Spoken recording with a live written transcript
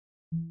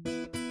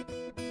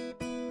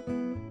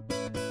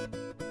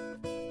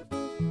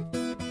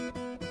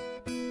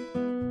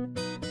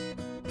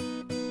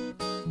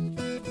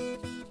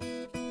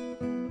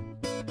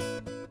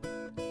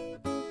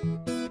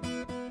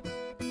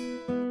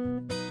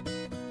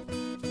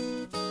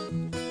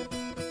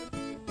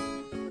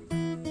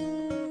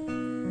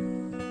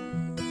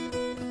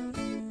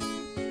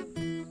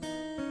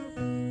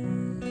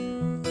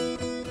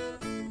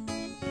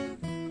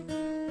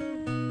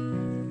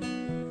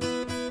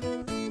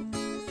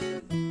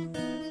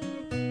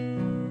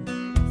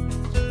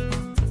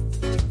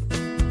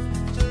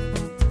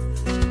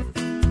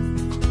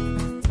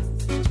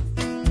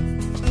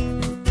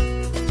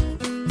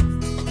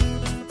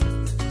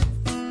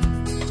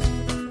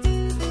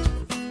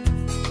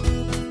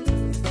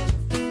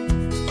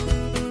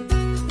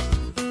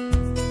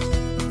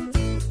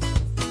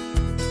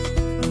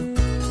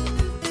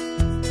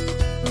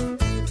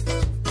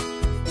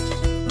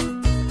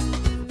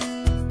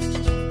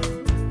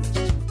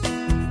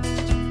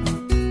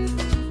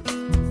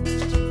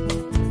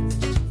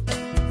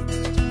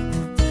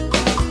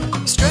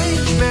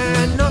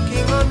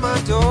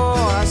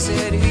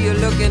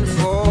Looking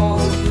for?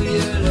 Who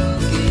you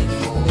looking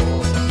for?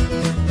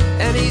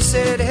 And he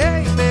said,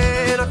 hey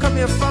man, I come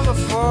here from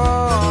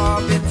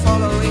afar. I've been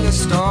following a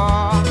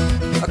star,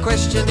 a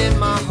question in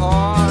my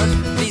heart.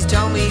 Please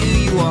tell me who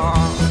you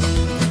are.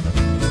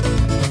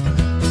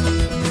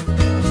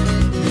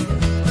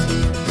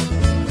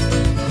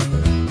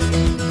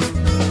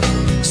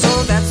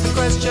 So that's the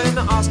question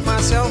I ask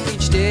myself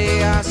each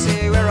day. I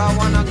say where I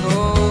wanna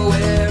go,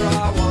 where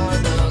I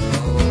wanna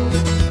go.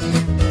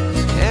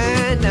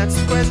 And that's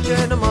the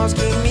question I'm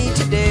asking me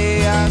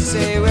today. I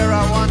say where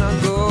I wanna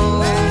go.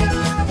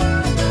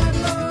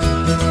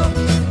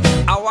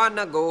 I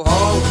wanna go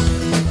home,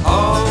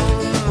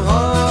 home,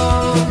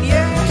 home,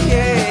 yeah,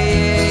 yeah,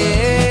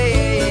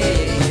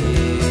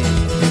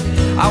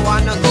 yeah. I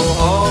wanna go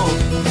home,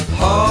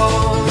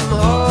 home,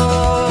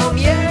 home,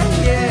 yeah,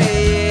 yeah,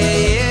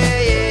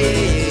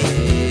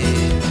 yeah.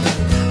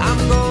 I'm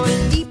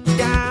going deep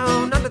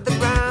down under the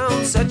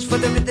ground, search for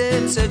the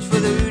rhythm, search for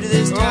the root of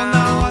this town. Oh,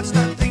 now what's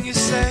that thing you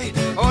say?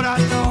 Oh, I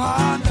know,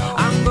 I know.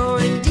 I'm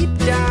going deep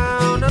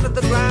down under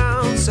the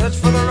ground, search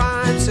for the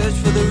rhyme, search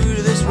for the root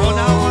of this road. Oh,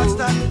 now what's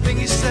that thing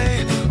you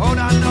say? Oh,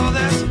 I know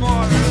there's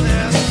more,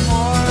 there's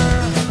more.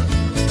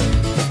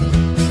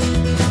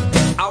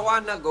 I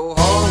wanna go home.